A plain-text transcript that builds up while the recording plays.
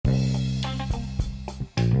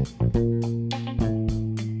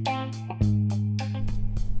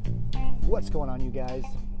What's going on, you guys?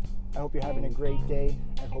 I hope you're having a great day.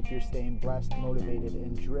 I hope you're staying blessed, motivated,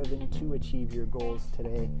 and driven to achieve your goals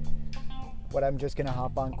today. What I'm just going to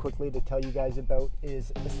hop on quickly to tell you guys about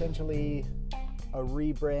is essentially a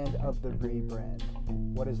rebrand of the rebrand.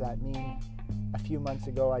 What does that mean? A few months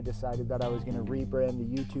ago, I decided that I was going to rebrand the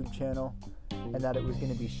YouTube channel and that it was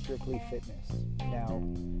going to be strictly fitness. Now,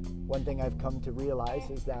 one thing I've come to realize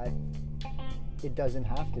is that it doesn't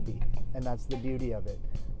have to be, and that's the beauty of it.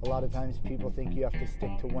 A lot of times people think you have to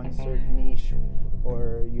stick to one certain niche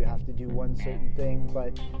or you have to do one certain thing,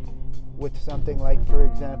 but with something like, for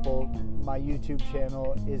example, my YouTube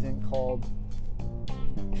channel isn't called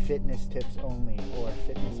Fitness Tips Only or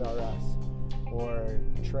Fitness RS or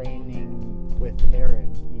Training with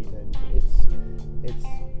Aaron even. It's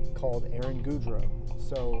called Aaron Goudreau.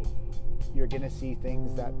 So you're going to see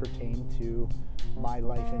things that pertain to my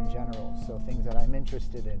life in general. So things that I'm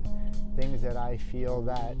interested in, things that I feel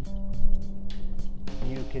that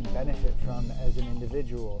you can benefit from as an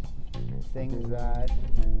individual, things that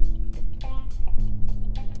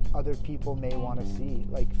other people may want to see.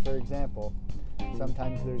 Like, for example,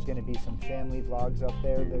 sometimes there's going to be some family vlogs up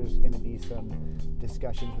there. There's going to be some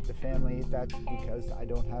discussions with the family. That's because I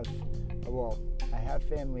have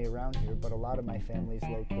family around here, but a lot of my family is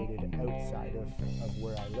located outside of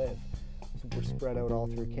where I live. So we're spread out all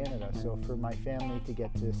through Canada. So for my family to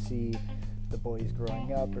get to see the boys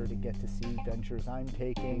growing up or to get to see ventures I'm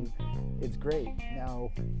taking, it's great.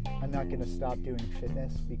 Now, I'm not going to stop doing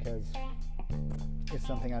fitness because it's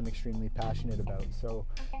something I'm extremely passionate about. So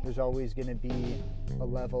there's always going to be a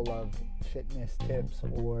level of fitness tips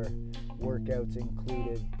or workouts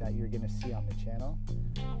included that you're going to see on the channel.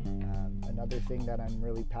 Another thing that I'm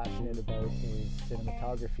really passionate about is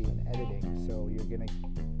cinematography and editing. So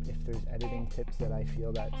if there's editing tips that I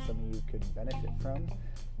feel that some of you could benefit from,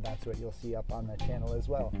 that's what you'll see up on the channel as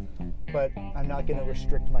well. But I'm not going to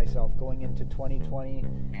restrict myself. Going into 2020,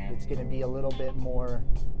 it's going to be a little bit more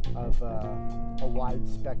of a wide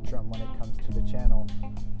spectrum when it comes to the channel.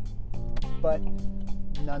 But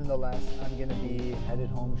nonetheless, I'm going to be headed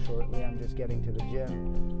home shortly. I'm just getting to the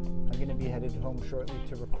gym. I'm going to be headed home shortly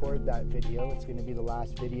to record that video. It's going to be the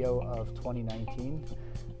last video of 2019.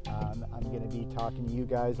 I'm going to be talking to you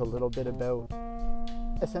guys a little bit about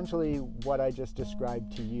essentially what I just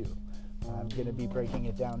described to you. I'm going to be breaking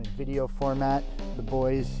it down in video format. The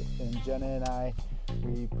boys and Jenna and I,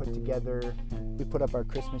 we put up our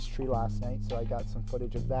Christmas tree last night, so I got some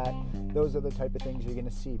footage of that. Those are the type of things you're going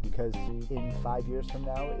to see, because in 5 years from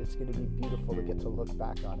now, it's going to be beautiful to get to look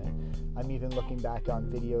back on it. I'm even looking back on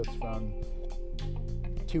videos from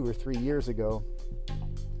 2 or 3 years ago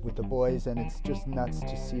with the boys, and it's just nuts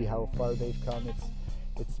to see how far they've come.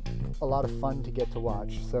 It's a lot of fun to get to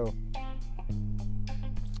watch. So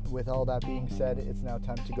with all that being said, it's now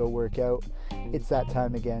time to go work out. It's that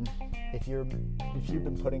time again. If you've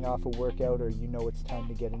been putting off a workout, or you know it's time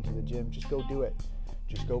to get into the gym, just go do it.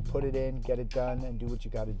 Just go put it in, get it done, and do what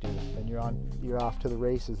you got to do. And you're off to the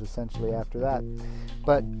races essentially after that.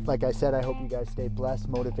 But like I said, I hope you guys stay blessed,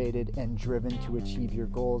 motivated, and driven to achieve your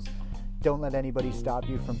goals. Don't let anybody stop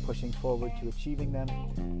you from pushing forward to achieving them.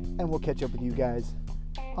 And we'll catch up with you guys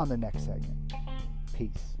on the next segment.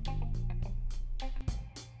 Peace.